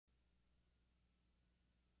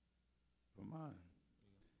mind.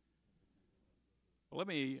 Well, let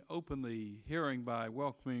me open the hearing by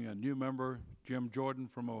welcoming a new member, Jim Jordan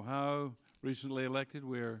from Ohio, recently elected.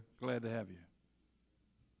 We're glad to have you.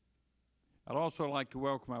 I'd also like to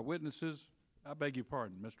welcome our witnesses. I beg your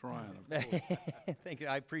pardon, Mr. Ryan, of course. Thank you.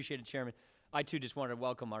 I appreciate it, Chairman. I, too, just wanted to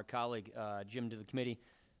welcome our colleague, Jim, to the committee.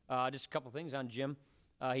 Just a couple things on Jim.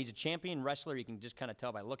 He's a champion wrestler. You can just kind of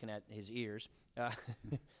tell by looking at his ears.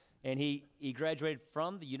 And he graduated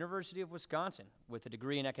from the University of Wisconsin with a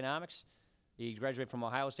degree in economics. He graduated from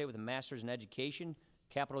Ohio State with a master's in education,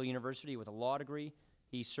 Capital University with a law degree.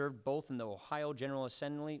 He served both in the Ohio General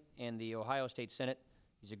Assembly and the Ohio State Senate.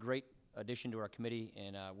 He's a great addition to our committee,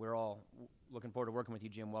 and we're all looking forward to working with you,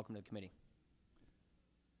 Jim. Welcome to the committee.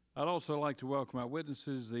 I'd also like to welcome our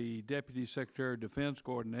witnesses, the Deputy Secretary of Defense,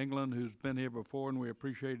 Gordon England, who's been here before, and we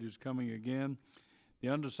appreciate his coming again. The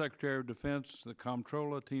Undersecretary of Defense, the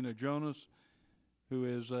Comptroller, Tina Jonas, who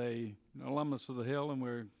is an alumnus of the Hill, and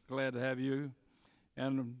we're glad to have you.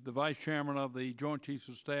 And the Vice Chairman of the Joint Chiefs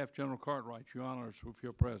of Staff, General Cartwright, you honor us with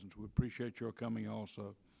your presence. We appreciate your coming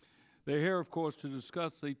also. They're here, of course, to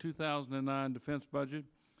discuss the 2009 defense budget.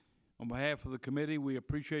 On behalf of the committee, we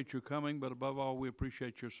appreciate your coming, but above all, we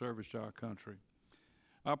appreciate your service to our country.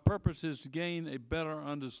 Our purpose is to gain a better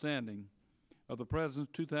understanding of the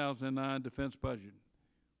President's 2009 defense budget,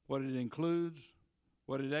 what it includes,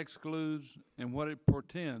 what it excludes, and what it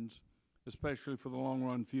portends, especially for the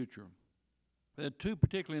long-run future. There are two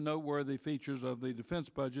particularly noteworthy features of the defense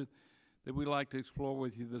budget that we'd like to explore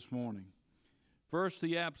with you this morning. First,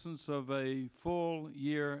 the absence of a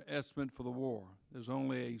full-year estimate for the war. There's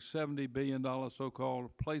only a $70 billion so-called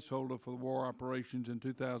placeholder for the war operations in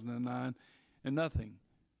 2009, and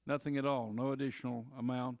nothing at all, no additional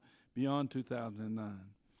amount beyond 2009.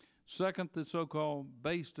 Second, the so-called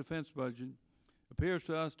base defense budget appears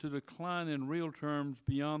to us to decline in real terms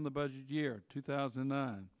beyond the budget year,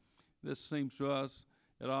 2009. This seems to us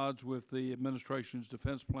at odds with the administration's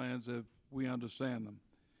defense plans if we understand them.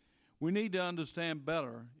 We need to understand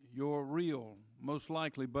better your real, most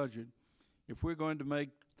likely budget if we're going to make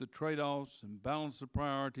the trade-offs and balance the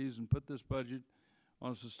priorities and put this budget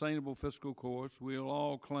on a sustainable fiscal course. We'll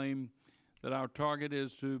all claim that our target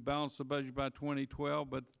is to balance the budget by 2012,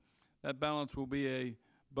 but that balance will be a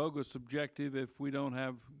bogus objective. If we don't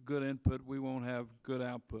have good input, we won't have good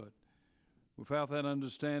output. Without that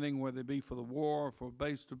understanding, whether it be for the war or for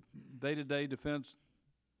base day-to-day defense,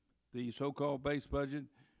 the so-called base budget,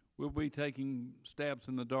 we'll be taking stabs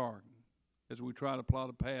in the dark as we try to plot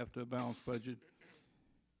a path to a balanced budget,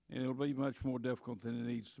 and it'll be much more difficult than it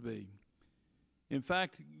needs to be. In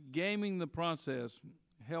fact, gaming the process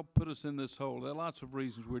helped put us in this hole. There are lots of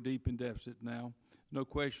reasons we're deep in deficit now. No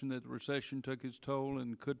question that the recession took its toll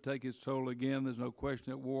and could take its toll again. There's no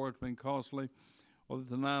question that war has been costly or that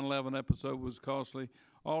the 9/11 episode was costly.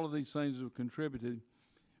 All of these things have contributed.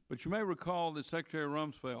 But you may recall that Secretary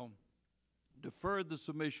Rumsfeld deferred the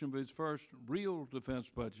submission of his first real defense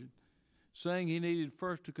budget, saying he needed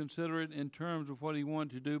first to consider it in terms of what he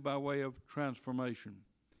wanted to do by way of transformation.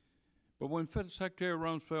 But when Secretary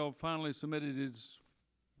Rumsfeld finally submitted his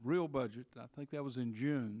real budget, I think that was in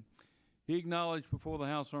June, he acknowledged before the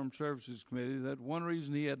House Armed Services Committee that one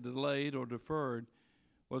reason he had delayed or deferred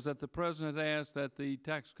was that the President had asked that the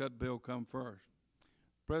tax cut bill come first.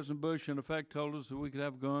 President Bush, in effect, told us that we could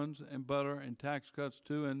have guns and butter and tax cuts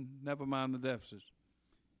too, and never mind the deficits.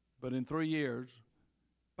 But in 3 years,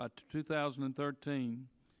 by 2013,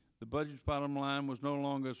 the budget's bottom line was no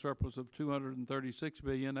longer a surplus of $236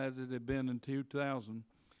 billion as it had been in 2000,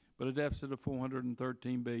 but a deficit of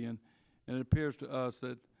 $413 billion. And it appears to us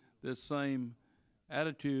that this same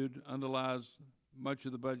attitude underlies much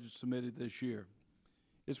of the budget submitted this year.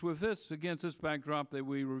 It's against this backdrop that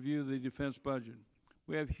we review the defense budget.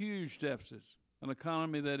 We have huge deficits, an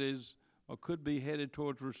economy that is or could be headed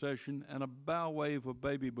towards recession, and a bow wave of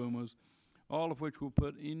baby boomers, all of which will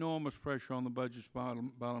put enormous pressure on the budget's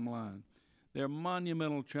bottom line. There are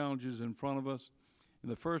monumental challenges in front of us,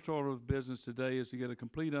 and the first order of business today is to get a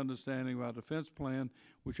complete understanding of our defense plan,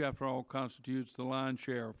 which after all constitutes the lion's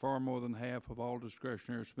share, far more than half of all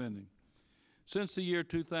discretionary spending. Since the year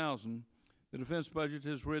 2000, the defense budget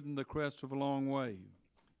has ridden the crest of a long wave,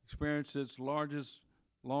 experienced its longest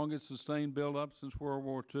sustained buildup since World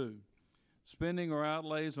War II. Spending or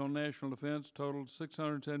outlays on national defense totaled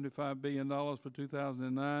 $675 billion for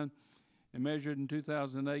 2009, and measured in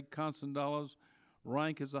 2008 constant dollars,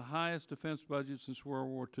 rank as the highest defense budget since World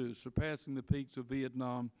War II, surpassing the peaks of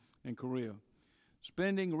Vietnam and Korea.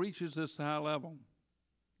 Spending reaches this high level,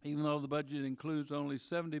 even though the budget includes only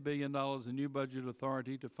 $70 billion in new budget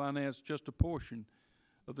authority to finance just a portion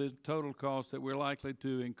of the total cost that we're likely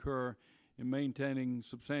to incur in maintaining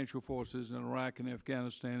substantial forces in Iraq and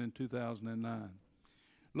Afghanistan in 2009.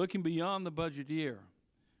 Looking beyond the budget year,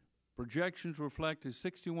 projections reflect a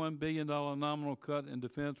 $61 billion nominal cut in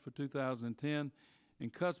defense for 2010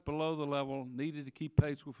 and cuts below the level needed to keep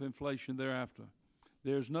pace with inflation thereafter.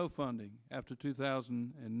 There is no funding after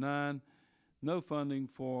 2009, no funding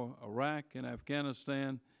for Iraq and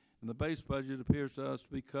Afghanistan, and the base budget appears to us to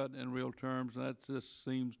be cut in real terms, and that just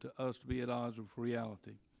seems to us to be at odds with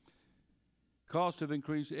reality. Costs have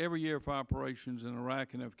increased every year for operations in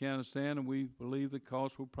Iraq and Afghanistan, and we believe that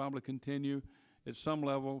costs will probably continue at some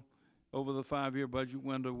level over the 5-year budget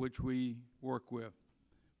window which we work with.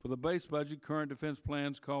 For the base budget, current defense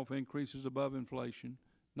plans call for increases above inflation,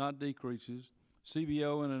 not decreases.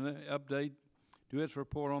 CBO, in an update to its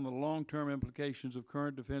report on the long-term implications of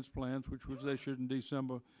current defense plans, which was issued in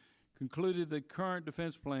December, concluded that current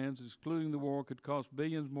defense plans, excluding the war, could cost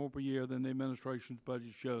billions more per year than the administration's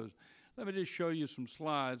budget shows. Let me just show you some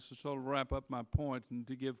slides to sort of wrap up my point and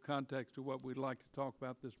to give context to what we'd like to talk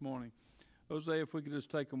about this morning. Jose, if we could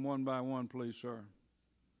just take them one by one, please, sir.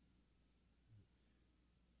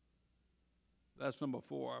 That's number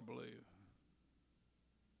 4, I believe.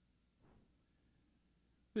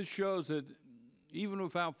 This shows that even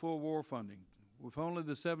without full war funding, with only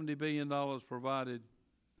the $70 billion provided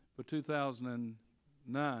for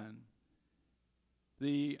 2009,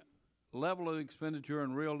 the level of expenditure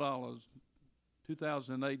in real dollars,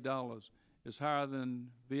 2008 dollars, is higher than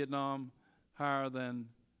Vietnam, higher than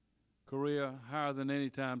Korea, higher than any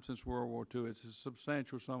time since World War II. It's a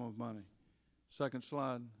substantial sum of money. Second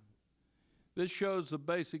slide. This shows the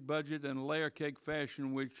basic budget in layer cake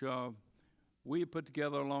fashion, which we put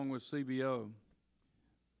together along with CBO.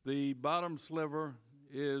 The bottom sliver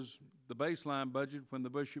is the baseline budget when the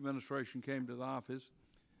Bush administration came to the office.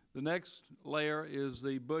 The next layer is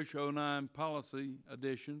the Bush 09 policy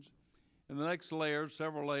additions. And the next layer,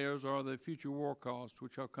 several layers, are the future war costs,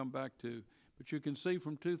 which I'll come back to. But you can see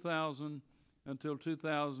from 2000 until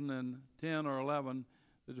 2010 or 11,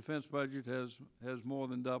 the defense budget has more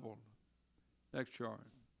than doubled. Next chart.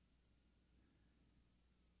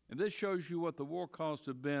 And this shows you what the war costs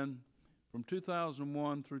have been from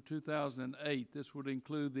 2001 through 2008. This would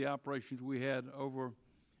include the operations we had over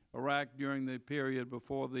Iraq during the period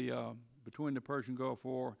before between the Persian Gulf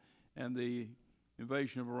War and the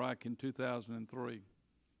invasion of Iraq in 2003.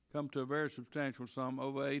 Come to a very substantial sum,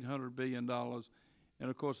 over $800 billion. And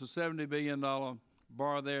of course, the $70 billion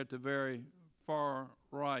bar there at the very far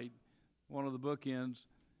right, one of the bookends,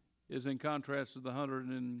 is in contrast to the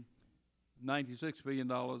 $196 billion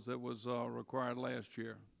that was required last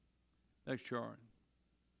year. Next chart.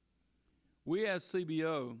 We asked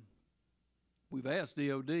CBO, we've asked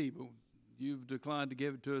DOD, but you've declined to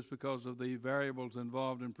give it to us because of the variables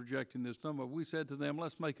involved in projecting this number. We said to them,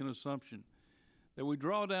 let's make an assumption that we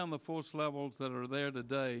draw down the force levels that are there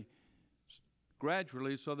today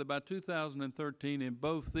gradually so that by 2013 in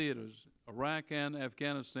both theaters, Iraq and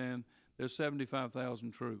Afghanistan, there's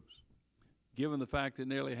 75,000 troops. Given the fact that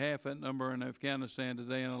nearly half that number in Afghanistan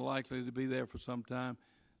today and are likely to be there for some time,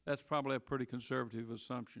 that's probably a pretty conservative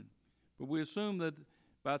assumption. But we assume that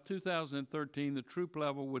by 2013, the troop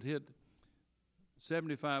level would hit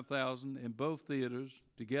 75,000 in both theaters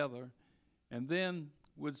together, and then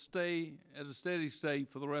would stay at a steady state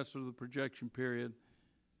for the rest of the projection period.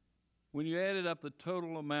 When you added up the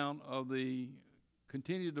total amount of the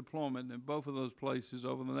continued deployment in both of those places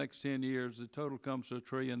over the next 10 years, the total comes to $1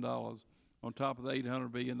 trillion on top of the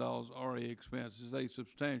 $800 billion already expensed. It's a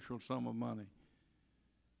substantial sum of money.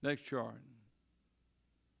 Next chart.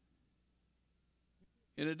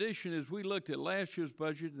 In addition, as we looked at last year's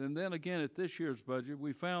budget and then again at this year's budget,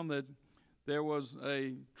 we found that there was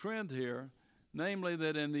a trend here, namely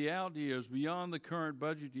that in the out years beyond the current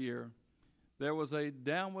budget year, there was a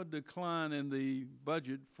downward decline in the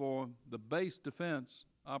budget for the base defense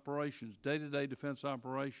operations, day-to-day defense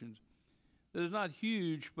operations. That is not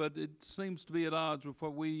huge, but it seems to be at odds with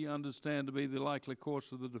what we understand to be the likely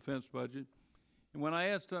course of the defense budget. And when I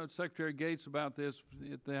asked Secretary Gates about this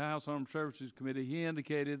at the House Armed Services Committee, he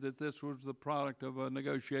indicated that this was the product of a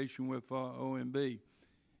negotiation with OMB.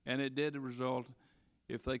 And it did result,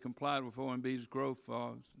 if they complied with OMB's growth,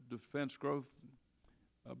 defense growth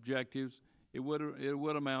objectives, it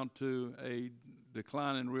would amount to a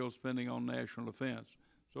decline in real spending on national defense.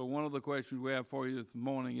 So one of the questions we have for you this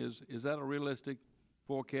morning is that a realistic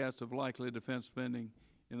forecast of likely defense spending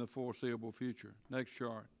in the foreseeable future? Next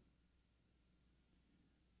chart.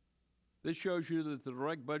 This shows you that the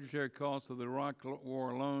direct budgetary costs of the Iraq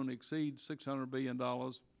War alone exceed $600 billion.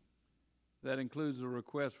 That includes the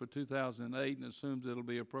request for 2008 and assumes it will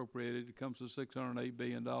be appropriated. It comes to $608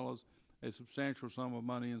 billion. a substantial sum of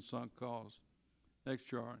money in sunk costs. Next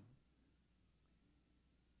chart.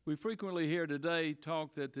 We frequently hear today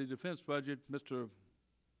talk that the defense budget, Mr.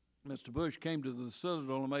 Bush came to the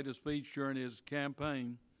Citadel and made a speech during his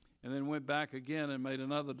campaign and then went back again and made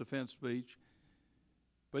another defense speech.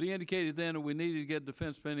 But he indicated then that we needed to get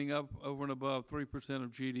defense spending up over and above 3%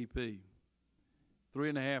 of GDP.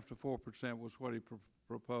 3.5% to 4% was what he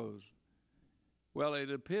proposed. Well,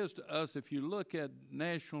 it appears to us, if you look at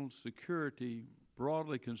national security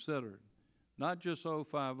broadly considered, not just 050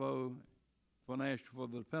 for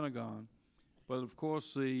the Pentagon, but of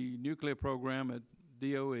course the nuclear program at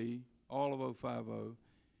DOE, all of 050.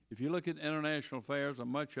 If you look at international affairs, or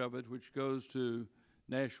much of it, which goes to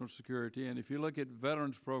national security, and if you look at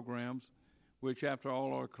veterans programs, which after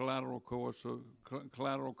all are collateral cost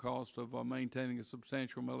of maintaining a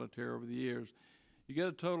substantial military over the years, you get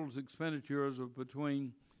a total expenditures of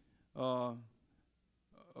between around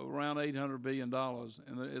 $800 billion,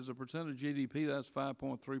 and as a percent of GDP, that's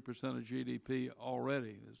 5.3% of GDP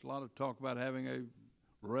already. There's a lot of talk about having a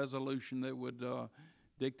resolution that would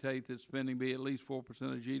dictate that spending be at least 4%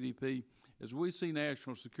 of GDP. As we see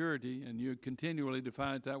national security, and you continually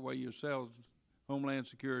define it that way yourselves, Homeland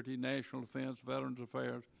Security, National Defense, Veterans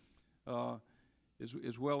Affairs,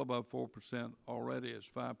 is well above 4% already. It's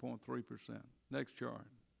 5.3%. Next chart.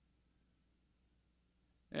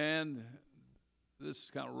 And this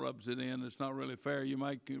kind of rubs it in. It's not really fair. You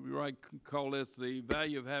might call this the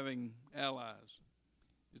value of having allies.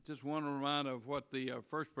 It's just one reminder of what the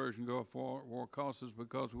first Persian Gulf War cost us,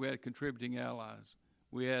 because we had contributing allies.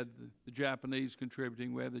 We had the Japanese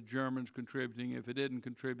contributing. We had the Germans contributing. If it didn't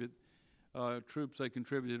contribute troops, they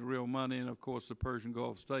contributed real money. And, of course, the Persian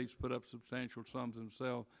Gulf states put up substantial sums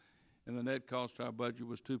themselves. And the net cost to our budget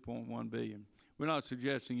was $2.1 billion. We're not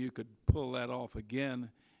suggesting you could pull that off again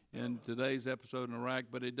in today's episode in Iraq,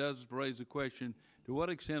 but it does raise the question, to what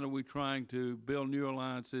extent are we trying to build new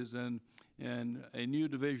alliances and a new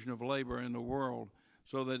division of labor in the world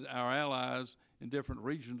so that our allies in different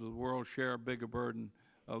regions of the world share a bigger burden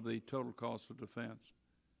of the total cost of defense?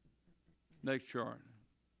 Next chart.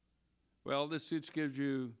 Well, this just gives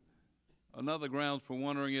you another grounds for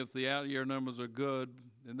wondering if the out-year numbers are good,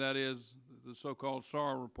 and that is the so-called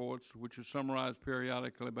SAR reports, which are summarized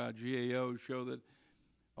periodically by GAO, show that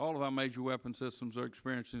all of our major weapon systems are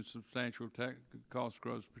experiencing substantial cost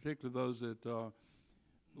growth, particularly those that,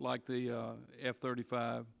 like the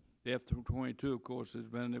F-35, the F-22, of course, has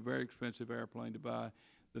been a very expensive airplane to buy.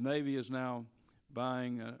 The Navy is now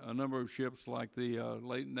buying a number of ships like the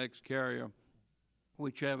Next Carrier,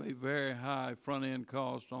 which have a very high front-end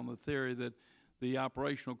cost on the theory that the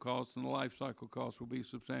operational costs and the life cycle costs will be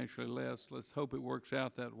substantially less. Let's hope it works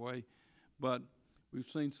out that way. But we've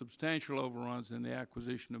seen substantial overruns in the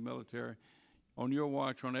acquisition of military. On your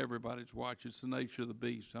watch, on everybody's watch, it's the nature of the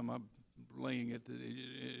beast. I'm not laying it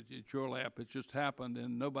at your lap. It's just happened,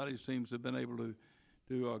 and nobody seems to have been able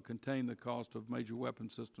to contain the cost of major weapon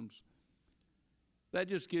systems. That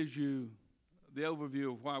just gives you the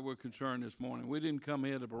overview of why we're concerned this morning. We didn't come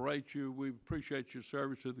here to berate you. We appreciate your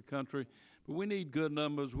service to the country, but we need good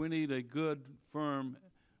numbers. We need a good, firm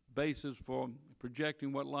basis for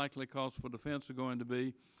projecting what likely costs for defense are going to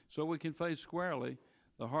be, so we can face squarely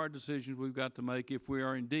the hard decisions we've got to make if we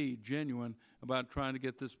are indeed genuine about trying to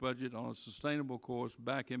get this budget on a sustainable course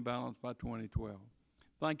back in balance by 2012.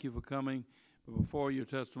 Thank you for coming. But before your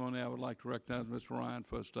testimony, I would like to recognize Mr. Ryan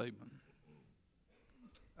for a statement.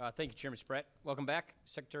 Thank you, Chairman Spratt. Welcome back,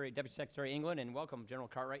 Deputy Secretary England, and welcome General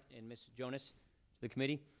Cartwright and Ms. Jonas to the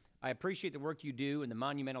committee. I appreciate the work you do and the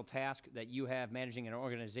monumental task that you have managing an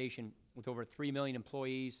organization with over 3 million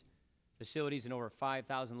employees, facilities in over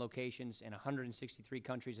 5,000 locations, and 163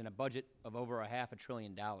 countries, and a budget of over $500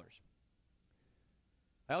 billion.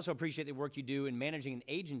 I also appreciate the work you do in managing an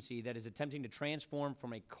agency that is attempting to transform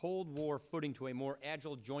from a Cold War footing to a more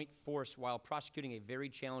agile joint force while prosecuting a very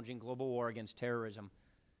challenging global war against terrorism.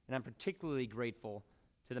 And I'm particularly grateful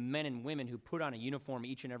to the men and women who put on a uniform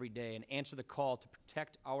each and every day and answer the call to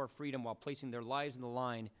protect our freedom while placing their lives in the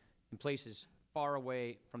line in places far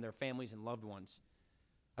away from their families and loved ones.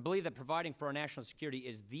 I believe that providing for our national security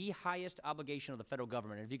is the highest obligation of the federal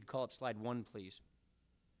government. And if you could call up slide 1, please.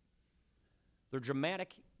 The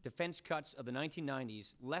dramatic defense cuts of the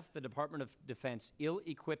 1990s left the Department of Defense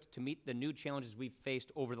ill-equipped to meet the new challenges we've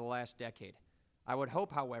faced over the last decade. I would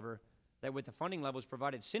hope, however, that with the funding levels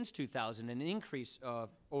provided since 2000 and an increase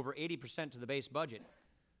of over 80% to the base budget,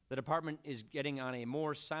 the Department is getting on a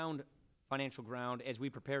more sound financial ground as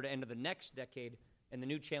we prepare to enter the next decade and the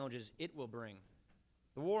new challenges it will bring.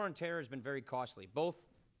 The war on terror has been very costly, both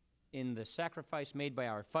in the sacrifice made by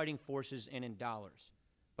our fighting forces and in dollars.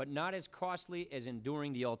 but not as costly as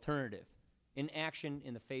enduring the alternative, inaction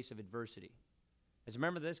in the face of adversity. As a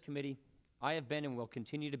member of this committee, I have been and will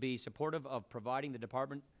continue to be supportive of providing the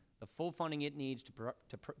Department the full funding it needs to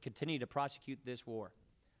continue to prosecute this war.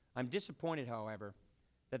 I'm disappointed, however,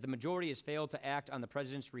 that the majority has failed to act on the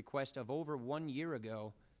President's request of over 1 year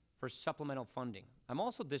ago for supplemental funding. I'm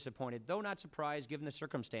also disappointed, though not surprised given the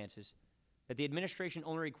circumstances, that the administration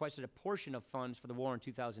only requested a portion of funds for the war in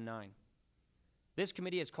 2009. This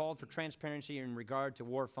committee has called for transparency in regard to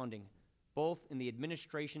war funding, both in the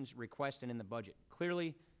administration's request and in the budget.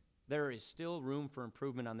 Clearly, there is still room for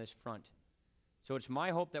improvement on this front. So it's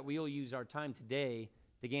my hope that we will use our time today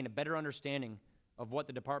to gain a better understanding of what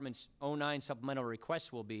the Department's 09 supplemental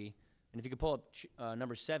requests will be. And if you could pull up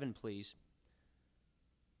number 7, please.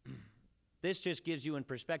 This just gives you in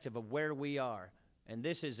perspective of where we are. And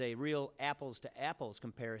this is a real apples-to-apples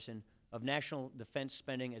comparison of national defense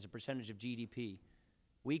spending as a percentage of GDP.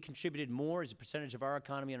 We contributed more as a percentage of our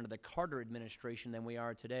economy under the Carter administration than we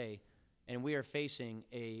are today. And we are facing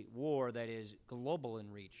a war that is global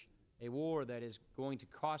in reach, a war that is going to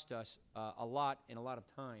cost us a lot and a lot of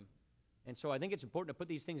time. And so I think it's important to put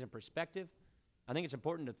these things in perspective. I think it's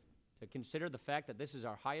important to consider the fact that this is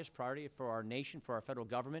our highest priority for our nation, for our federal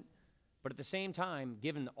government. But at the same time,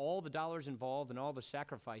 given all the dollars involved and all the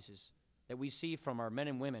sacrifices that we see from our men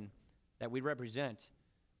and women that we represent,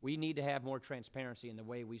 we need to have more transparency in the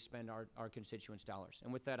way we spend our constituents' dollars.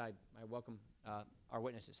 And with that, I welcome our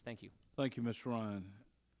witnesses. Thank you. Thank you, Mr. Ryan.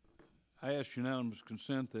 I ask unanimous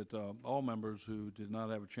consent that all members who did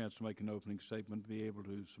not have a chance to make an opening statement be able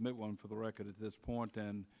to submit one for the record at this point.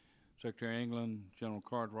 And Secretary England, General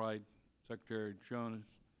Cartwright, Secretary Jonas,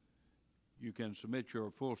 you can submit your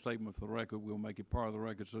full statement for the record. We'll make it part of the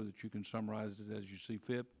record so that you can summarize it as you see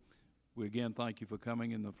fit. We again thank you for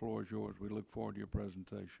coming, and the floor is yours. We look forward to your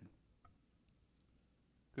presentation.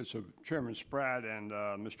 Good. So, Chairman Spratt and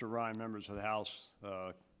Mr. Ryan, members of the House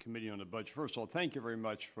Committee on the Budget, first of all, thank you very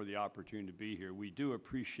much for the opportunity to be here. We do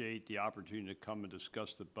appreciate the opportunity to come and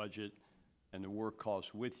discuss the budget and the work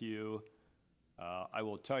costs with you. I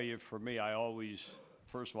will tell you, for me,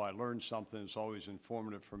 first of all, I learned something. It's always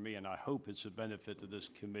informative for me, and I hope it's a benefit to this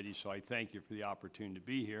committee, so I thank you for the opportunity to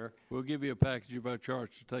be here. We'll give you a package of our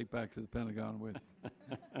charts to take back to the Pentagon with you.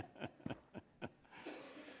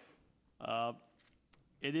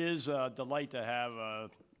 It is a delight to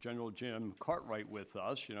have General Jim Cartwright with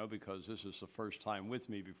us, because this is the first time with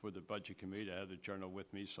me before the Budget Committee to have the General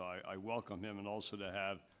with me, so I welcome him, and also to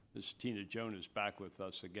have Ms. Tina Jonas back with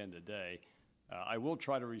us again today. I will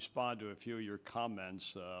try to respond to a few of your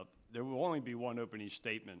comments. There will only be one opening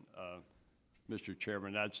statement, Mr.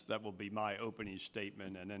 Chairman. That will be my opening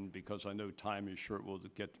statement, and then because I know time is short, we'll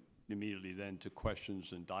get immediately then to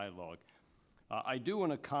questions and dialogue. I do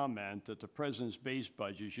want to comment that the President's base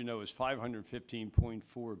budget, as you know, is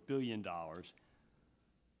 $515.4 billion.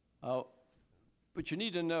 But you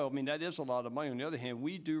need to know, that is a lot of money. On the other hand,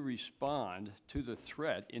 we do respond to the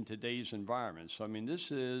threat in today's environment. So,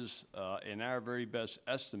 this is, in our very best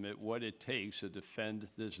estimate, what it takes to defend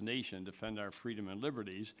this nation, defend our freedom and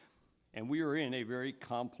liberties. And we are in a very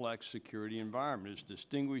complex security environment. It's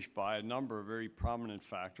distinguished by a number of very prominent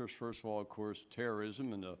factors. First of all, of course,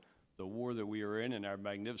 terrorism and the war that we are in, and our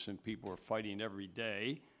magnificent people are fighting every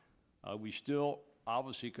day. We still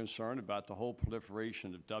obviously concerned about the whole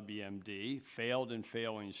proliferation of WMD, failed and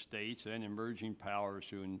failing states, and emerging powers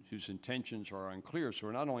whose intentions are unclear. So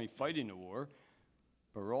we're not only fighting the war,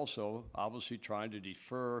 but we're also obviously trying to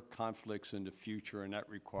defer conflicts in the future, and that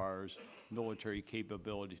requires military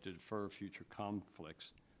capability to defer future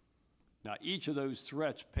conflicts. Now, each of those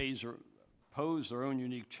threats pose their own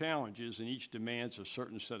unique challenges, and each demands a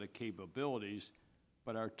certain set of capabilities,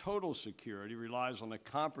 but our total security relies on a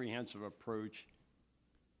comprehensive approach,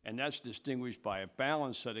 and that's distinguished by a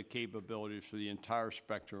balanced set of capabilities for the entire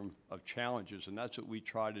spectrum of challenges, and that's what we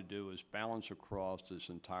try to do, is balance across this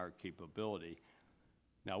entire capability.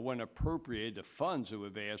 Now, when appropriate, the funds that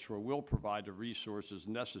we've asked for will provide the resources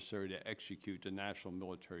necessary to execute the national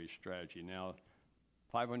military strategy. Now,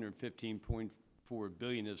 $515.4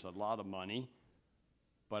 billion is a lot of money,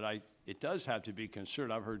 but it does have to be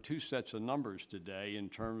considered. I've heard two sets of numbers today in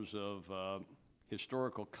terms of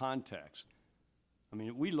historical context.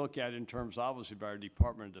 We look at it in terms, obviously, of our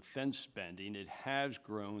Department of Defense spending. It has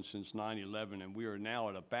grown since 9/11, and we are now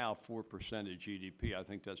at about 4% of GDP. I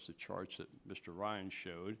think that's the charts that Mr. Ryan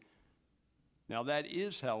showed. Now, that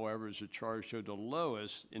is, however, as the chart showed, the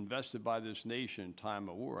lowest invested by this nation in time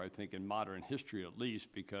of war, I think, in modern history at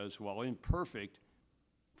least, because while imperfect,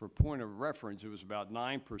 for point of reference, it was about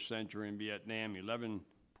 9% during Vietnam,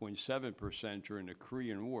 11.7% during the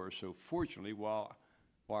Korean War. So fortunately, while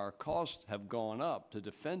while our costs have gone up to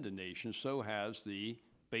defend the nation, so has the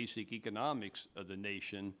basic economics of the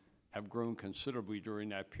nation have grown considerably during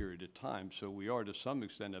that period of time. So we are, to some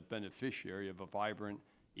extent, a beneficiary of a vibrant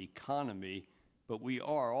economy, but we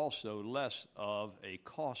are also less of a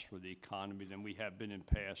cost for the economy than we have been in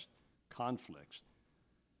past conflicts.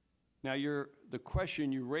 Now, the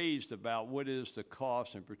question you raised about what is the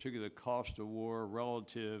cost, in particular the cost of war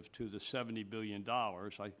relative to the $70 billion,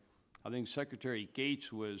 I think Secretary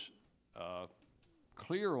Gates was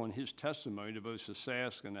clear on his testimony to both the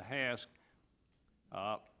SASC and the HASC.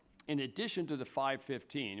 In addition to the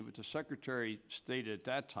 515, what the Secretary stated at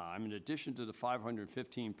that time, in addition to the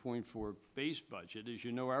 515.4 base budget, as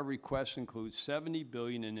you know, our request includes $70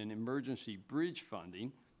 billion in an emergency bridge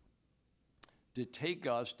funding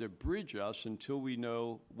to bridge us until we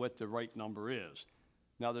know what the right number is.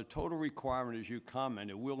 Now, the total requirement, as you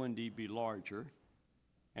commented, will indeed be larger.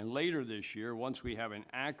 And later this year, once we have an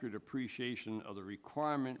accurate appreciation of the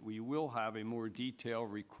requirement, we will have a more detailed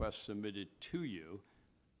request submitted to you.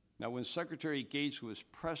 Now, when Secretary Gates was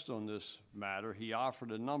pressed on this matter, he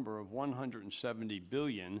offered a number of $170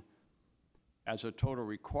 billion as a total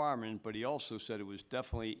requirement, but he also said it was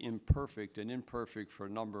definitely imperfect, and imperfect for a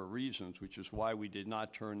number of reasons, which is why we did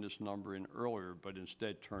not turn this number in earlier, but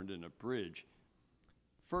instead turned in a bridge.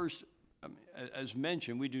 First, as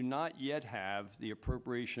mentioned, we do not yet have the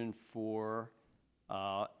appropriation for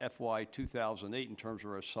FY 2008 in terms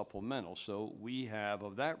of our supplemental. So we have,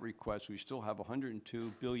 of that request, we still have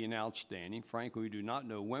 $102 billion outstanding. Frankly, we do not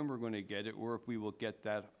know when we're going to get it or if we will get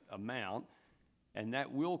that amount. And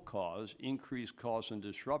that will cause increased costs and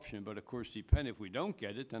disruption. But of course, if we don't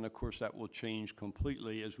get it, then of course that will change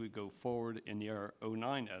completely as we go forward in the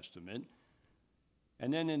 09 estimate.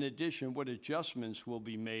 And then in addition, what adjustments will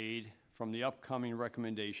be made from the upcoming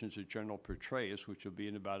recommendations of General Petraeus, which will be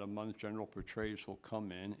in about a month. General Petraeus will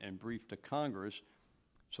come in and brief the Congress.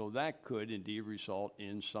 So that could indeed result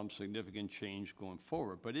in some significant change going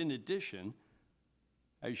forward. But in addition,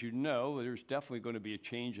 as you know, there's definitely going to be a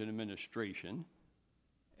change in administration.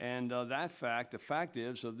 And the fact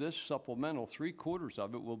is, of this supplemental, 3/4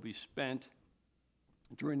 of it will be spent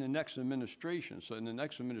during the next administration. So in the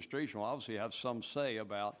next administration, we'll obviously have some say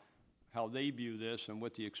about how they view this and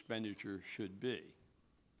what the expenditure should be.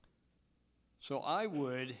 So I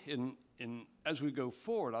would, as we go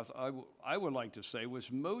forward, I would like to say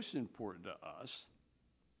what's most important to us,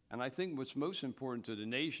 and I think what's most important to the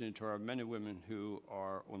nation and to our men and women who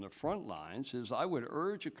are on the front lines, is I would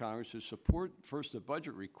urge the Congress to support first the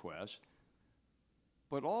budget request,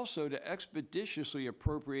 but also to expeditiously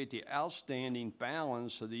appropriate the outstanding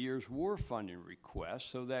balance of the year's war funding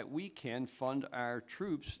request so that we can fund our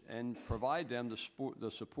troops and provide them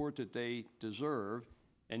the support that they deserve,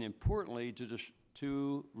 and importantly,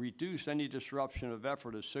 to reduce any disruption of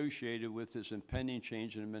effort associated with this impending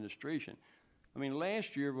change in administration. I mean,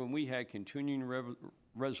 last year when we had continuing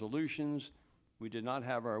resolutions, we did not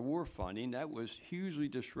have our war funding. That was hugely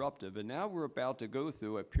disruptive. And now we're about to go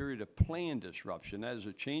through a period of planned disruption. That is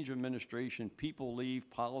a change of administration, people leave,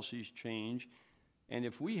 policies change. And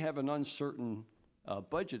if we have an uncertain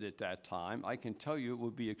budget at that time, I can tell you it will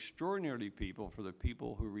be extraordinarily for the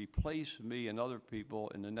people who replace me and other people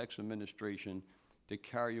in the next administration to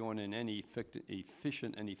carry on in any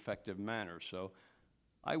efficient and effective manner. So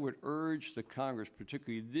I would urge the Congress,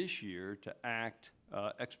 particularly this year, to act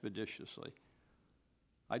expeditiously.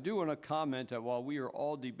 I do want to comment that while we are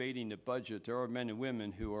all debating the budget, there are men and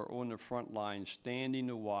women who are on the front line standing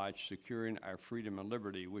to watch securing our freedom and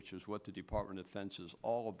liberty, which is what the Department of Defense is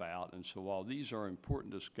all about. And so while these are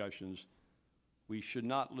important discussions, we should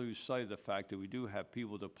not lose sight of the fact that we do have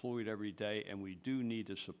people deployed every day, and we do need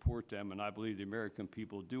to support them. And I believe the American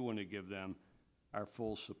people do want to give them our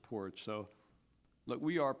full support. So look,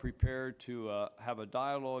 we are prepared to have a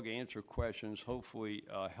dialogue, answer questions, hopefully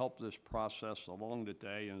help this process along the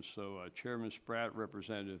day. And so Chairman Spratt,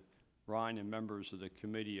 Representative Ryan, and members of the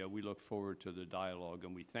committee, we look forward to the dialogue,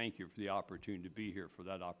 and we thank you for the opportunity to be here for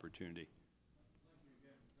that opportunity.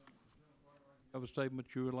 Have a statement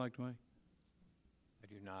you would like to make? I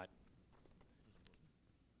do not.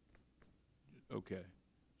 Okay.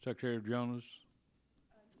 Secretary Jonas?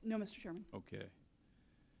 No, Mr. Chairman. Okay.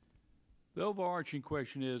 The overarching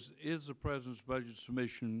question is the President's budget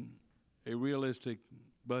submission a realistic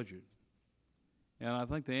budget? And I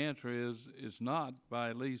think the answer is it's not by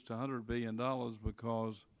at least $100 billion,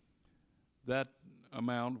 because that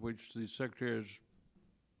amount, which the Secretary has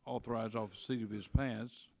authorized off the seat of his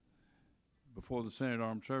pants before the Senate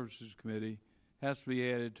Armed Services Committee, has to be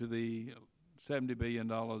added to the $70 billion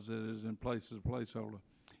that is in place as a placeholder.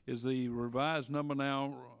 Is the revised number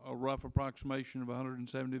now a rough approximation of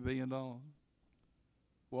 $170 billion?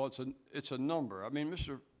 Well, it's a number. I mean,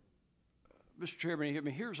 Mr. Chairman, I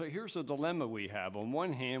mean, here's the dilemma we have. On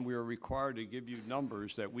one hand, we are required to give you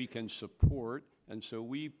numbers that we can support, and so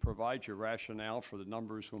we provide you rationale for the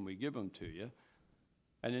numbers when we give them to you.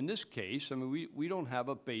 And in this case, I mean, we don't have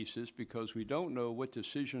a basis because we don't know what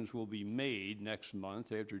decisions will be made next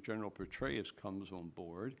month after General Petraeus comes on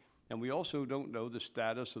board. And we also don't know the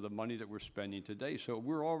status of the money that we're spending today. So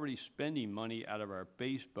we're already spending money out of our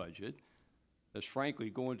base budget that's frankly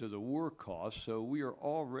going to the war costs. So we are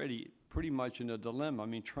already pretty much in a dilemma. I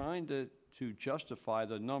mean, trying to justify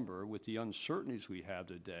the number with the uncertainties we have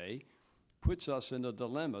today puts us in a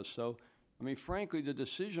dilemma. So, I mean, frankly, the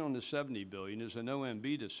decision on the $70 billion is an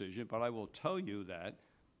OMB decision, but I will tell you that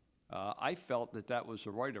I felt that that was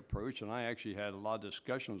the right approach, and I actually had a lot of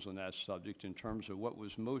discussions on that subject in terms of what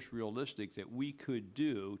was most realistic that we could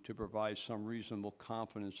do to provide some reasonable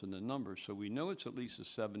confidence in the numbers. So we know it's at least a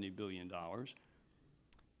 $70 billion,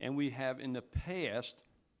 and we have in the past,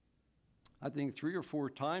 I think 3 or 4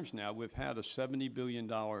 times now, we've had a $70 billion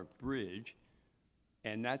bridge,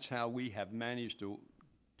 and that's how we have managed to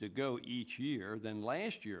go each year. Then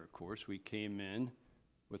last year, of course, we came in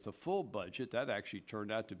with a full budget. That actually turned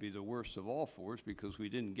out to be the worst of all for us because we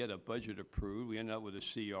didn't get a budget approved. We ended up with a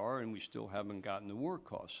CR, and we still haven't gotten the war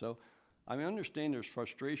costs. So I mean, I understand there's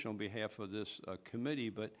frustration on behalf of this committee,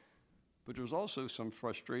 but there's also some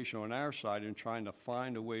frustration on our side in trying to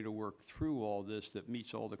find a way to work through all this that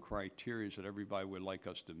meets all the criteria that everybody would like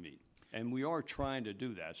us to meet. And we are trying to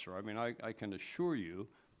do that, sir. I mean, I can assure you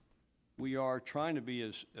we are trying to be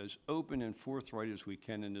as open and forthright as we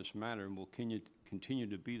can in this matter, and we'll continue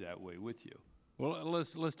to be that way with you. Well,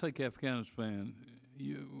 let's take Afghanistan.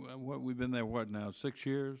 We've been there, what now, 6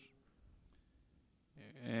 years?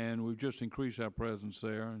 And we've just increased our presence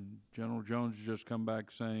there. And General Jones has just come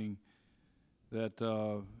back saying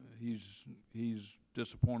that he's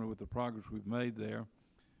disappointed with the progress we've made there.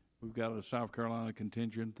 We've got a South Carolina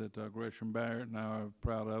contingent that Gresham Barrett and I are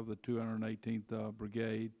proud of, the 218th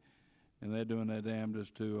Brigade, and they're doing their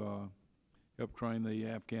damnedest to help train the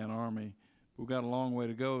Afghan army. We've got a long way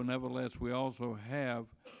to go. Nevertheless, we also have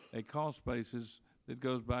a cost basis that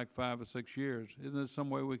goes back 5 or 6 years. Isn't there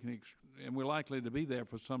some way we can, and we're likely to be there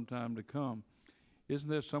for some time to come, isn't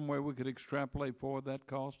there some way we could extrapolate forward that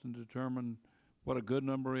cost and determine what a good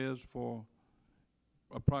number is for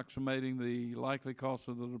approximating the likely cost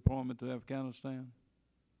of the deployment to Afghanistan?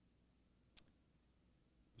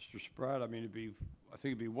 Mr. Spratt, I mean, I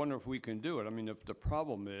think it'd be wonderful if we can do it. I mean, if the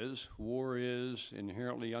problem is war is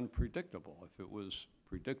inherently unpredictable. If it was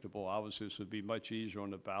predictable, obviously this would be much easier on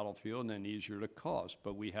the battlefield and then easier to cost.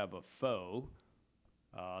 But we have a foe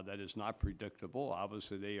that is not predictable.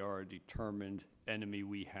 Obviously, they are a determined enemy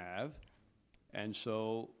we have. And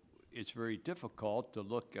so it's very difficult to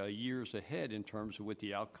look years ahead in terms of what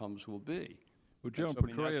the outcomes will be. Well, General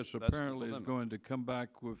Petraeus apparently is going to come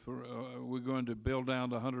back with, we're going to build down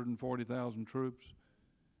to 140,000 troops,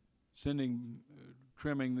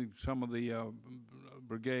 trimming some of the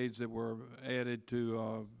brigades that were added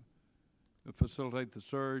to facilitate the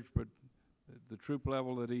surge, but the troop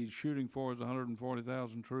level that he's shooting for is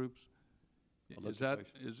 140,000 troops.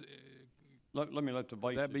 Let me let the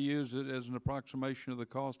Vice. That be used as an approximation of the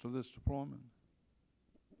cost of this deployment?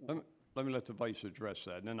 Let me let the Vice address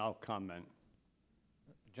that, and then I'll comment.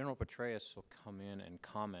 General Petraeus will come in and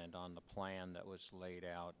comment on the plan that was laid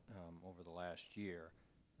out over the last year.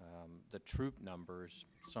 The troop numbers,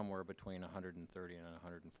 somewhere between 130 and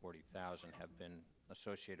 140,000, have been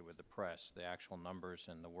associated with the press. The actual numbers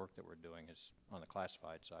and the work that we're doing is on the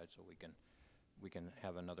classified side, so we can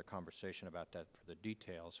have another conversation about that for the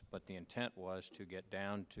details. But the intent was to get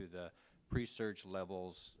down to the pre-surge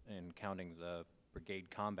levels in counting the brigade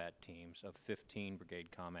combat teams of 15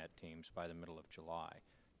 brigade combat teams by the middle of July.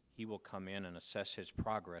 He will come in and assess his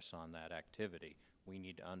progress on that activity. We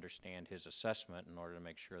need to understand his assessment in order to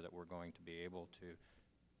make sure that we're going to be able to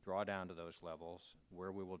draw down to those levels,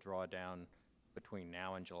 where we will draw down between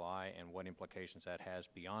now and July, and what implications that has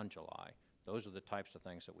beyond July. Those are the types of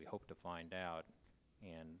things that we hope to find out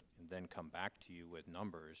and then come back to you with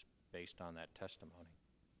numbers based on that testimony.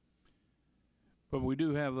 But we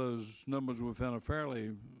do have those numbers within a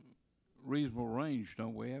fairly reasonable range,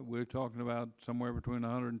 don't we? We're talking about somewhere between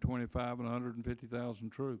 125 and 150,000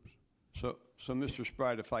 troops. So Mr.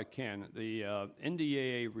 Spratt, if I can, the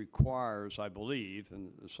NDAA requires, I believe,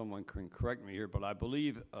 and someone can correct me here, but I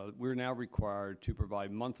believe we're now required to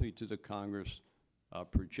provide monthly to the Congress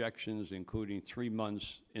projections, including 3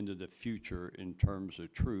 months into the future in terms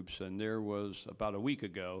of troops. And there was, about a week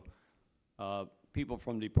ago, people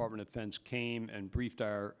from the Department of Defense came and briefed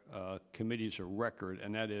our committees of record,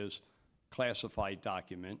 and that is classified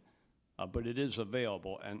document, but it is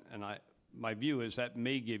available. And my view is that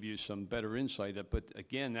may give you some better insight, but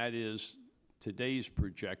again, that is today's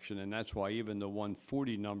projection, and that's why even the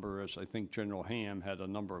 140 number, as I think General Ham had a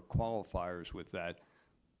number of qualifiers with that,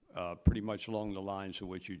 pretty much along the lines of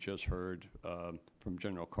what you just heard from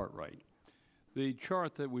General Cartwright. The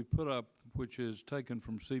chart that we put up, which is taken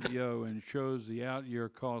from CBO and shows the out-year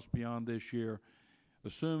cost beyond this year,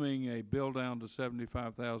 assuming a build down to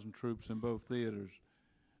 75,000 troops in both theaters,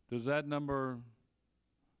 does that number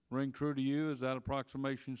ring true to you? Is that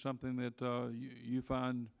approximation something that you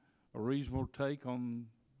find a reasonable take on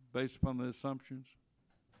based upon the assumptions?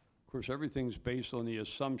 Of course, everything's based on the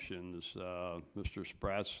assumptions, Mr.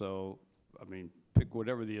 Spratt, so, I mean, pick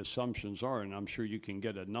whatever the assumptions are, and I'm sure you can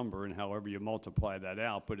get a number and however you multiply that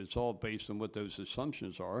out, but it's all based on what those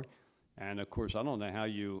assumptions are. And of course, I don't know how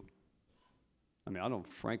you, I don't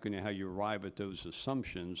frankly know how you arrive at those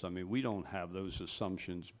assumptions. I mean, we don't have those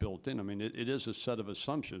assumptions built in. I mean, it is a set of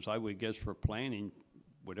assumptions. I would guess for planning,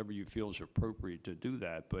 whatever you feel is appropriate to do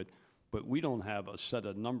that, but we don't have a set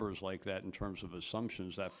of numbers like that in terms of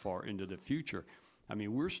assumptions that far into the future. I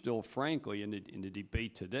mean, we're still, frankly, in the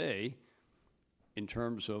debate today in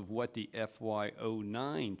terms of what the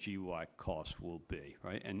FY09 GWAC cost will be,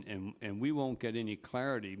 right? And we won't get any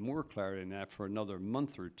clarity, more clarity than that for another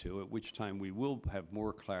month or two, at which time we will have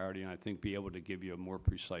more clarity and I think be able to give you a more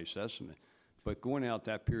precise estimate. But going out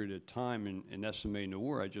that period of time and estimating the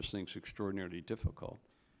war, I just think is extraordinarily difficult.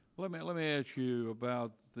 Let me ask you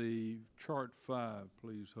about the chart 5,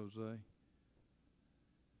 please, Jose.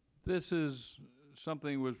 This is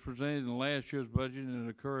something was presented in last year's budget, and it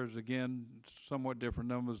occurs again, somewhat different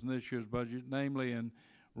numbers in this year's budget. Namely, in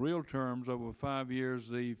real terms, over 5 years,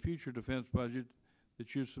 the future defense budget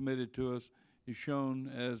that you submitted to us is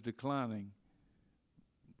shown as declining,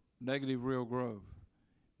 negative real growth.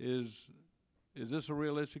 Is this a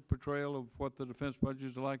realistic portrayal of what the defense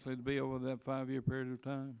budget is likely to be over that 5-year period of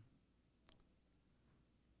time?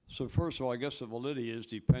 So first of all, I guess the validity is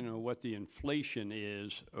depending on what the inflation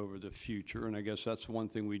is over the future, and I guess that's one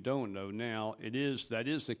thing we don't know now. That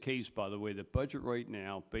is the case, by the way. The budget right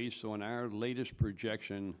now, based on our latest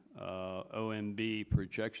projection, OMB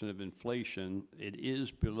projection of inflation, it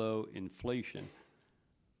is below inflation.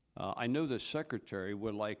 I know the Secretary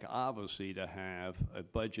would like, obviously, to have a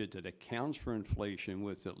budget that accounts for inflation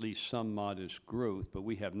with at least some modest growth, but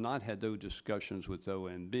we have not had those discussions with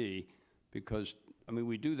OMB because, I mean,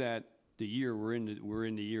 we do that the year we're in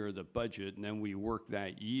the year of the budget, and then we work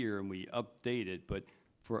that year and we update it. But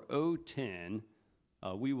for 010,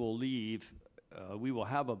 we will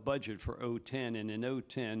have a budget for 010, and in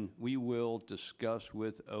 010, we will discuss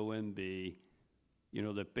with OMB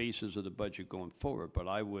the basis of the budget going forward. But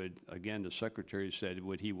I would, again, the Secretary said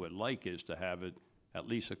what he would like is to have it at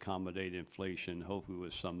least accommodate inflation, hopefully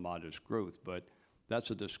with some modest growth. But that's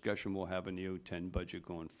a discussion we'll have in the 010 budget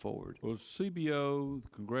going forward. Well, CBO, the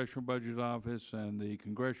Congressional Budget Office, and the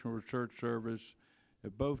Congressional Research Service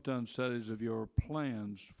have both done studies of your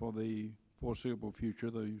plans for the foreseeable future,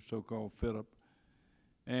 the so-called FITUP,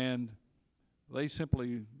 and they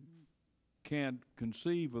simply can't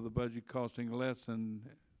conceive of the budget costing less than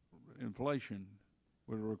inflation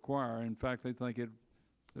would require. In fact, they think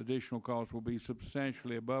additional costs will be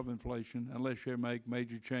substantially above inflation unless you make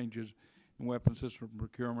major changes in weapon system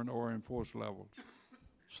procurement or in force levels.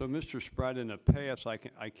 So, Mr. Spratt, in the past,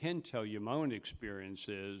 I can tell you my own experience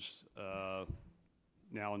is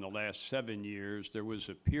now in the last 7 years, there was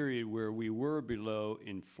a period where we were below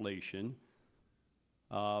inflation.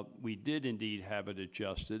 We did indeed have it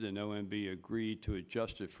adjusted, and OMB agreed to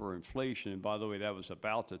adjust it for inflation. And by the way, that was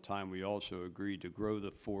about the time we also agreed to grow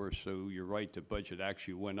the force. So you're right, the budget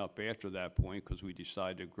actually went up after that point because we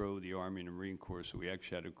decided to grow the Army and the Marine Corps, so we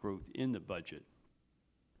actually had a growth in the budget.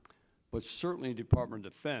 But certainly the Department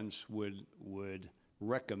of Defense would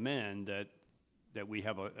recommend that we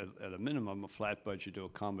have, at a minimum, a flat budget to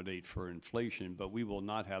accommodate for inflation, but we will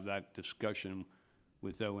not have that discussion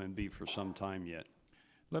with OMB for some time yet.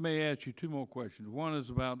 Let me ask you 2 more questions. One is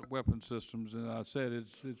about weapon systems, and I said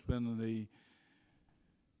it's been the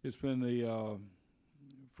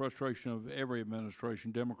frustration of every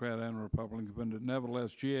administration, Democrat and Republican. But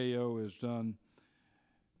nevertheless, GAO has done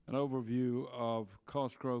an overview of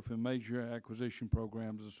cost growth in major acquisition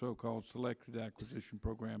programs, the so-called selected acquisition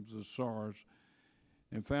programs, the SARs,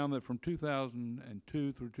 and found that from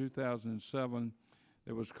 2002 through 2007,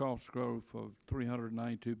 there was cost growth of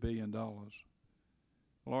 $392 billion.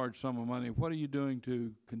 Large sum of money. What are you doing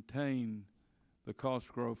to contain the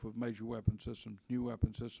cost growth of major weapon systems, new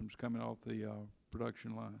weapon systems coming off the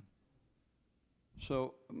production line?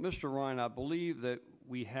 So, Mr. Ryan, I believe that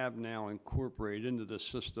we have now incorporated into the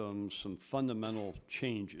system some fundamental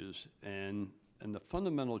changes, and the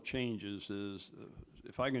fundamental changes is,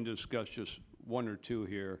 if I can discuss just one or two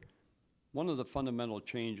here, one of the fundamental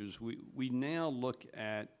changes, we now look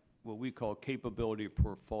at what we call capability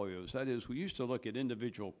portfolios. That is, we used to look at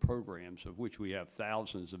individual programs, of which we have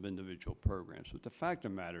thousands of individual programs. But the fact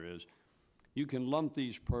of the matter is, you can lump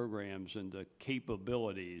these programs into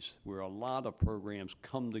capabilities where a lot of programs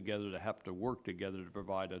come together to have to work together to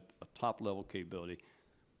provide a top-level capability.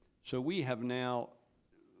 So we have now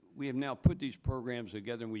put these programs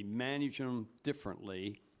together and we manage them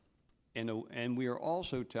differently. And we are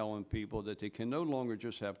also telling people that they can no longer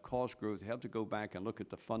just have cost growth. They have to go back and look at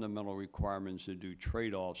the fundamental requirements and do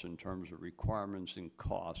trade-offs in terms of requirements and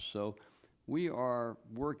costs. So we are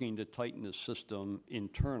working to tighten the system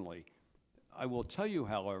internally. I will tell you,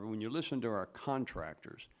 however, when you listen to our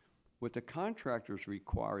contractors, what the contractors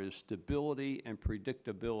require is stability and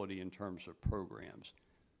predictability in terms of programs.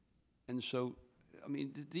 And so, I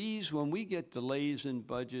mean, these, when we get delays in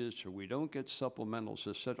budgets or we don't get supplementals,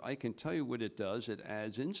 etc., I can tell you what it does. It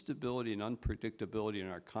adds instability and unpredictability in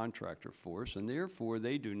our contractor force, and therefore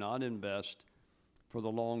they do not invest for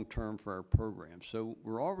the long term for our programs. So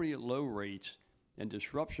we're already at low rates, and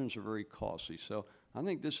disruptions are very costly. So I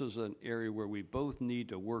think this is an area where we both need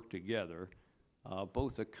to work together,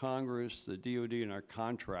 both the Congress, the DOD, and our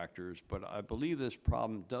contractors. But I believe this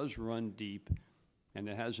problem does run deep, and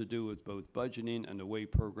it has to do with both budgeting and the way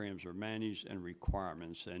programs are managed and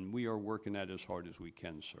requirements. And we are working that as hard as we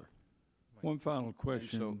can, sir. One final And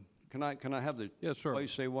question. so can I have the Yes, sir.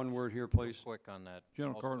 vice say one word here, please? Quick on that.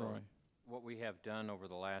 General Also, Cartwright. what we have done over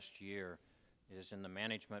the last year is in the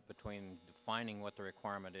management between defining what the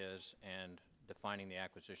requirement is and defining the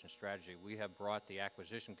acquisition strategy, we have brought the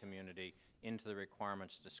acquisition community into the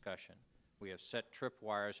requirements discussion. We have set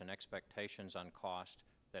tripwires and expectations on cost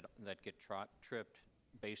that get tripped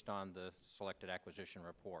based on the selected acquisition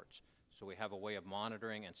reports. So we have a way of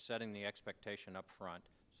monitoring and setting the expectation up front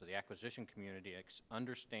so the acquisition community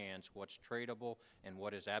understands what's tradable and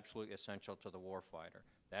what is absolutely essential to the warfighter.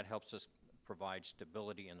 That helps us provide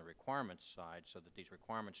stability in the requirements side so that these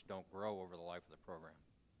requirements don't grow over the life of the program.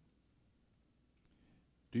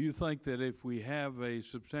 Do you think that if we have a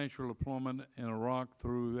substantial deployment in Iraq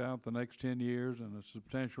throughout the next 10 years and a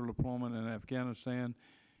substantial deployment in Afghanistan,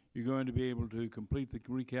 you're going to be able to complete the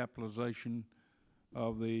recapitalization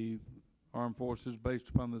of the armed forces based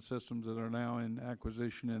upon the systems that are now in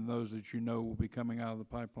acquisition and those that you know will be coming out of the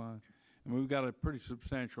pipeline? And we've got a pretty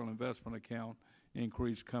substantial investment account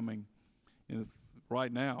increase coming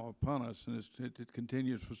right now upon us, and it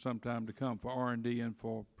continues for some time to come for R&D and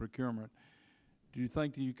for procurement. Do you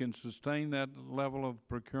think that you can sustain that level of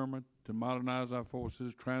procurement to modernize our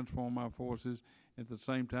forces, transform our forces, at the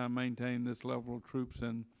same time maintain this level of troops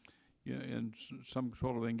and in some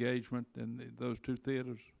sort of engagement in those two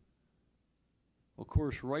theaters? Of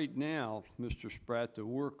course, right now, Mr. Spratt, the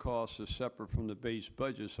war cost is separate from the base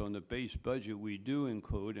budget. So in the base budget, we do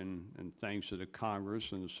include, and thanks to the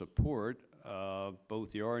Congress and the support,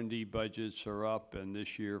 both the R&D budgets are up, and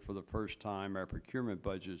this year, for the first time, our procurement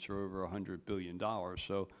budgets are over $100 billion.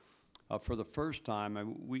 So for the first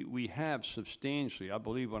time, we have substantially, I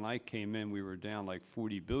believe when I came in, we were down like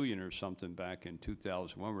 40 billion or something back in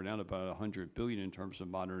 2001. We're down about 100 billion in terms of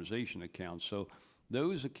modernization accounts. So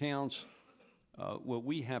those accounts, what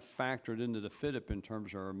we have factored into the FIDIP in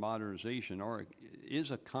terms of our modernization is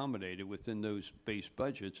accommodated within those base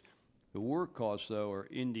budgets. The war costs, though, are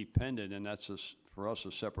independent, and that's, for us,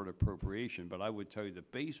 a separate appropriation. But I would tell you the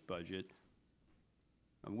base budget,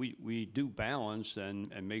 we do balance and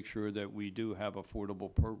make sure that we do have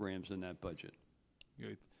affordable programs in that budget.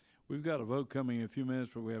 Okay. We've got a vote coming in a few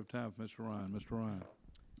minutes, but we have time for Mr. Ryan. Mr. Ryan.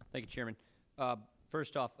 Thank you, Chairman.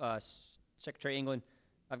 First off, Secretary England,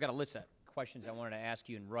 I've got a list of questions I wanted to ask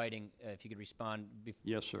you in writing, if you could respond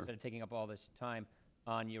Yes, sir. instead of taking up all this time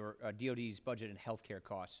on your DOD's budget and healthcare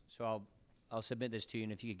costs. So I'll submit this to you,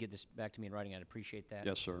 and if you could get this back to me in writing, I'd appreciate that.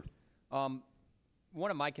 Yes, sir. One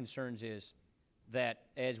of my concerns is that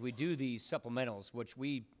as we do these supplementals, which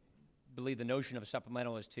we believe the notion of a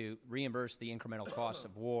supplemental is to reimburse the incremental costs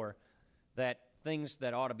of war, that things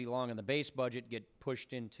that ought to belong in the base budget get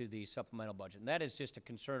pushed into the supplemental budget. And that is just a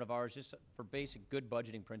concern of ours, just for basic good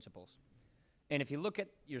budgeting principles. And if you look at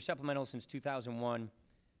your supplemental since 2001,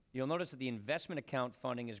 you'll notice that the investment account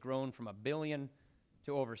funding has grown from $1 billion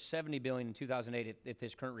to over $70 billion in 2008 if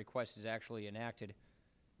this current request is actually enacted.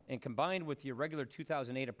 And combined with your regular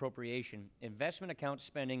 2008 appropriation, investment account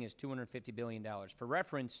spending is $250 billion. For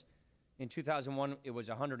reference, in 2001, it was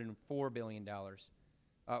 $104 billion.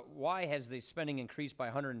 Why has the spending increased by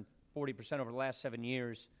 140% over the last 7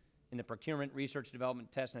 years in the procurement, research,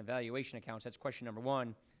 development, test, and evaluation accounts? That's question number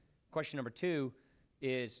one. Question number two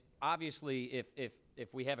is, obviously,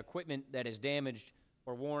 if we have equipment that is damaged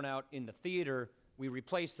or worn out in the theater, we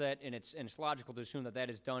replace that, and it's logical to assume that that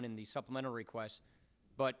is done in the supplemental request.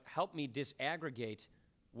 But help me disaggregate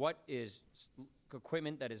what is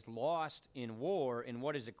equipment that is lost in war and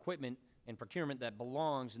what is equipment and procurement that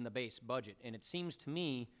belongs in the base budget. And it seems to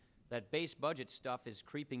me that base budget stuff is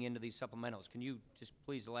creeping into these supplementals. Can you just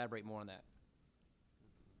please elaborate more on that?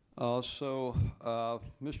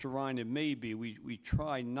 Mr. Ryan, it may be, we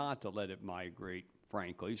try not to let it migrate,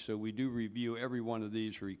 frankly, so we do review every one of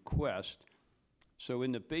these requests. So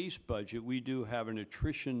in the base budget, we do have an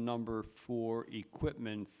attrition number for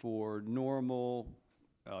equipment for normal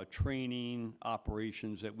training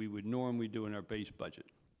operations that we would normally do in our base budget.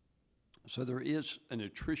 So there is an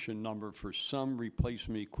attrition number for some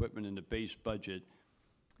replacement equipment in the base budget.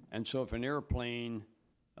 And so if an airplane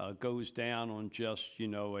goes down on just,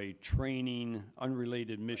 a training,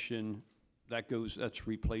 unrelated mission, that's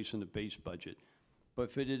replaced in the base budget. But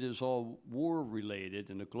if it is all war-related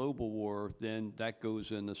in a global war, then that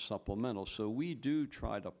goes in the supplemental. So we do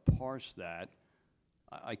try to parse that.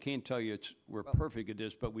 I can't tell you we're perfect at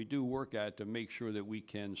this, but we do work at it to make sure that we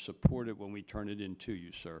can support it when we turn it in to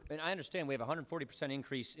you, sir. And I understand we have a 140%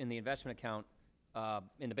 increase in the investment account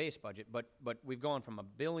in the base budget, but we've gone from $1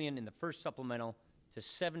 billion in the first supplemental to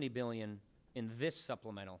 $70 billion in this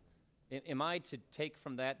supplemental. Am I to take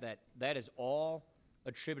from that is all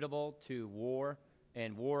attributable to war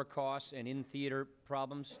and war costs and in-theater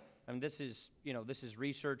problems? I mean, this is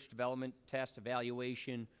research, development, test,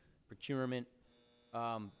 evaluation, procurement.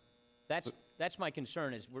 That's my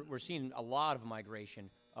concern, is we're seeing a lot of migration,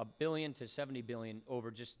 $1 billion to $70 billion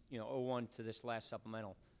over just, 01 to this last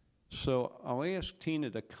supplemental. So I'll ask Tina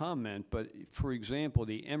to comment, but for example,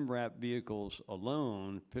 the MRAP vehicles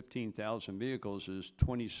alone, 15,000 vehicles, is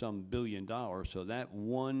 20-some billion dollars. So that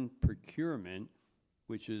one procurement,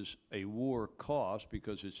 which is a war cost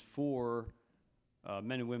because it's for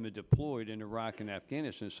men and women deployed in Iraq and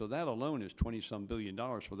Afghanistan. So that alone is 20-some billion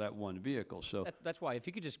dollars for that one vehicle. So that's why, if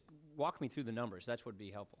you could just walk me through the numbers, that's what would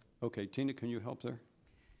be helpful. Okay, Tina, can you help there?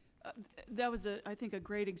 That was, I think, a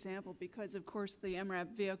great example because, of course, the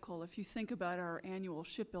MRAP vehicle, if you think about our annual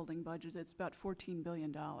shipbuilding budget, it's about $14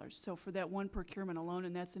 billion. So for that one procurement alone,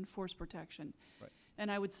 and that's in force protection. Right.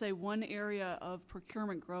 And I would say one area of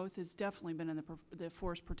procurement growth has definitely been in the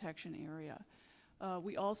force protection area.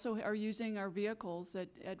 We also are using our vehicles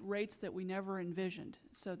at rates that we never envisioned.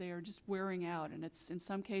 So they are just wearing out, and it's in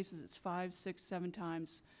some cases it's 5, 6, 7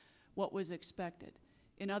 times what was expected.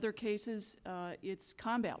 In other cases, it's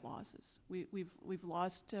combat losses. We've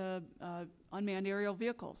lost unmanned aerial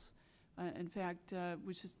vehicles. In fact,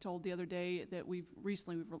 we just told the other day that we've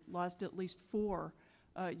lost at least 4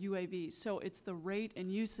 UAVs. So it's the rate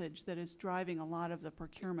and usage that is driving a lot of the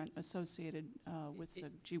procurement associated with the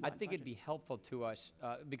G1 I think budget. it'd be helpful to us,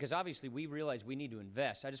 because obviously we realize we need to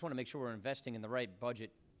invest. I just want to make sure we're investing in the right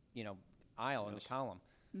budget, aisle in the column.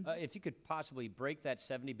 If you could possibly break that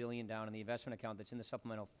 $70 billion down in the investment account that's in the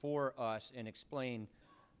supplemental for us and explain,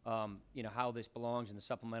 how this belongs in the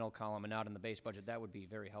supplemental column and not in the base budget, that would be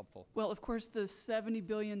very helpful. Well, of course, the $70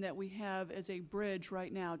 billion that we have as a bridge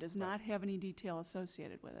right now does not have any detail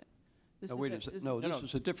associated with it. This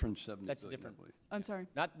is a different 70 That's billion, different. I believe. I'm sorry.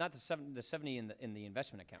 Not the 70 in the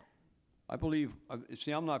investment account. I believe,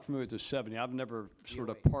 see, I'm not familiar with the 70. I've never sort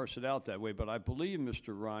of parsed it out that way, but I believe,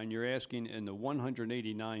 Mr. Ryan, you're asking in the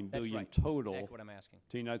 189 That's billion right. total. That's exactly what I'm asking.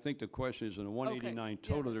 Tina, I think the question is in the 189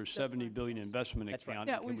 yeah, total, there's that's 70 right. billion investment That's right. account.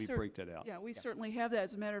 Yeah, Can we break that out? Yeah, we certainly have that.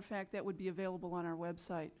 As a matter of fact, that would be available on our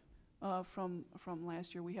website from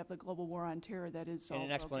last year. We have the Global War on Terror that is all And an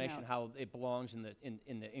broken explanation out. how it belongs in the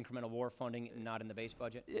incremental war funding and not in the base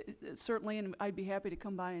budget? Certainly, and I'd be happy to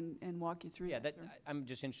come by and walk you through Yeah, that, sir. I'm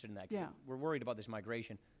just interested in that. 'Cause Yeah. We're worried about this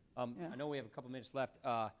migration. Yeah. I know we have a couple minutes left.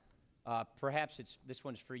 Perhaps this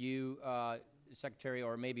one's for you, Secretary,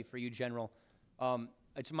 or maybe for you, General.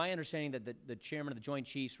 It's my understanding that the chairman of the Joint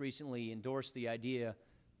Chiefs recently endorsed the idea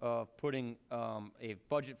of putting a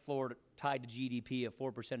budget floor tied to GDP of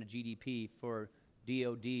 4% of GDP for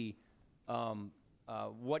DOD.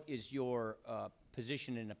 What is your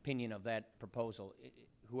position and opinion of that proposal?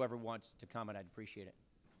 Whoever wants to comment, I'd appreciate it.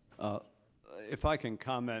 if I can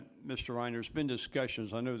comment, Mr. Ryan, there's been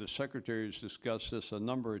discussions, I know the Secretary has discussed this a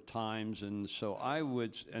number of times, and so I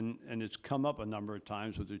would, and it's come up a number of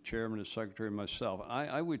times with the Chairman, the Secretary, and myself.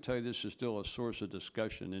 I would tell you this is still a source of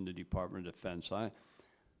discussion in the Department of Defense.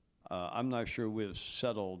 I'm not sure we've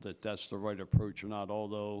settled that that's the right approach or not,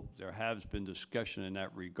 although there has been discussion in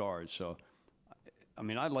that regard. So, I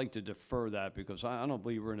mean, I'd like to defer that because I don't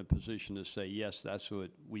believe we're in a position to say, yes, that's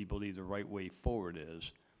what we believe the right way forward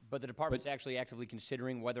is. But the department's actually actively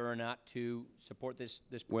considering whether or not to support this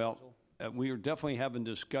Well, proposal? we are definitely having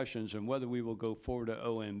discussions, and whether we will go forward to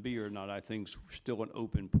OMB or not, I think is still an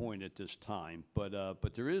open point at this time. But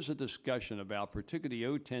there is a discussion about, particularly the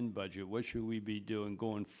O-10 budget, what should we be doing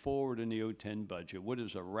going forward in the O-10 budget? What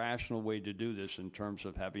is a rational way to do this in terms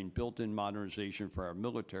of having built-in modernization for our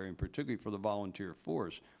military, and particularly for the volunteer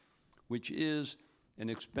force, which is an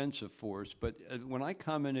expensive force. But when I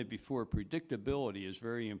commented before, predictability is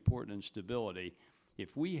very important in stability.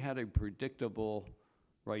 If we had a predictable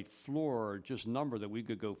floor or just number that we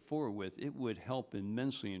could go forward with, it would help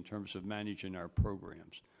immensely in terms of managing our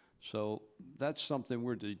programs. So that's something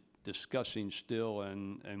we're discussing still,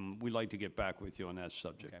 and we'd like to get back with you on that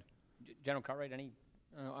subject. Okay. General Cartwright, any?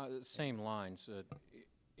 Same lines.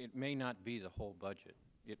 It may not be the whole budget.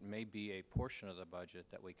 It may be a portion of the budget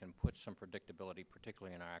that we can put some predictability,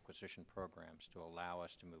 particularly in our acquisition programs, to allow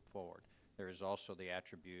us to move forward. There is also the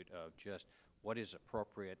attribute of just what is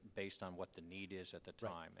appropriate based on what the need is at the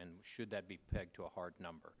time, and should that be pegged to a hard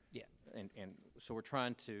number? Yeah. And so we're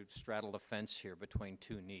trying to straddle the fence here between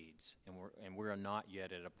two needs, and we're not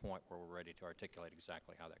yet at a point where we're ready to articulate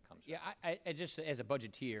exactly how that comes. Yeah, I just, as a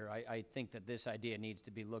budgeteer, I think that this idea needs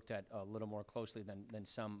to be looked at a little more closely than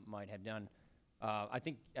some might have done. I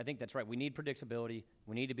think that's right. We need predictability.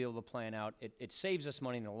 We need to be able to plan out. It saves us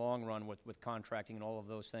money in the long run with contracting and all of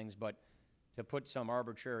those things, but to put some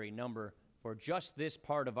arbitrary number for just this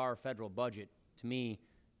part of our federal budget, to me,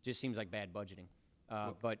 just seems like bad budgeting.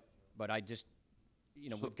 But I just,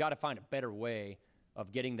 we've got to find a better way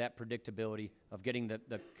of getting that predictability, of getting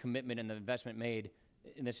the commitment and the investment made,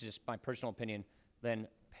 and this is just my personal opinion, than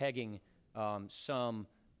pegging some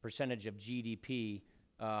percentage of GDP,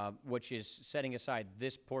 which is setting aside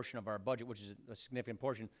this portion of our budget, which is a significant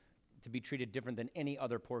portion, to be treated different than any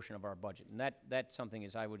other portion of our budget. And that's something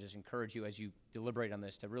is I would just encourage you as you deliberate on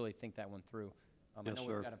this to really think that one through. Yes, I know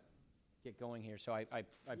sir. we've got to get going here, so I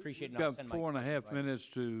appreciate it. We've and I'll got send my 4.5 questions right. minutes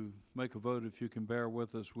to make a vote. If you can bear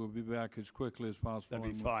with us, we'll be back as quickly as possible. That'd be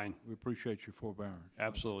and fine. We appreciate your forbearance.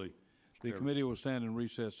 Absolutely. The Chairman. committee will stand in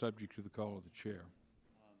recess subject to the call of the chair.